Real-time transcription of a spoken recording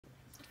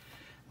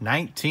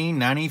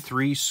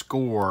1993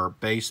 Score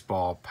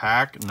Baseball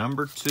Pack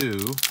number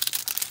 2.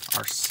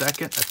 Our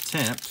second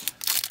attempt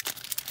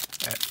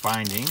at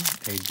finding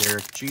a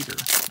Derek Jeter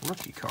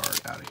rookie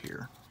card out of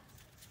here.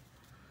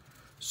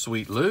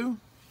 Sweet Lou,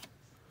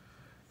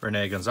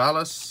 Rene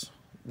Gonzalez,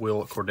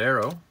 Will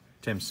Cordero,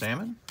 Tim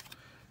Salmon,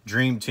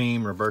 Dream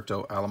Team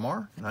Roberto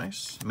Alomar,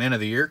 nice. Man of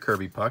the Year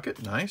Kirby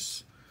Puckett,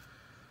 nice.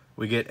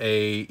 We get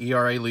a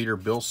ERA leader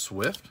Bill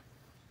Swift,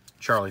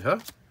 Charlie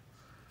Huff,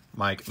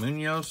 Mike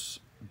Munoz,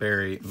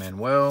 Barry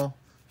Manuel,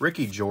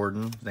 Ricky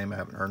Jordan, name I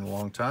haven't heard in a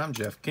long time,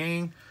 Jeff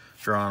King,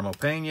 Geronimo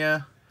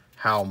Pena,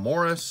 Hal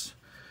Morris,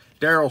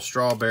 Darryl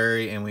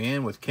Strawberry, and we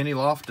end with Kenny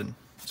Lofton.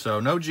 So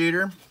no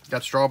Jeter,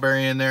 got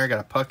Strawberry in there, got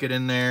a Puckett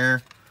in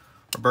there,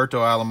 Roberto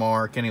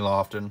Alomar, Kenny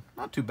Lofton.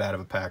 Not too bad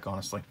of a pack,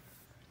 honestly.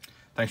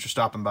 Thanks for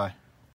stopping by.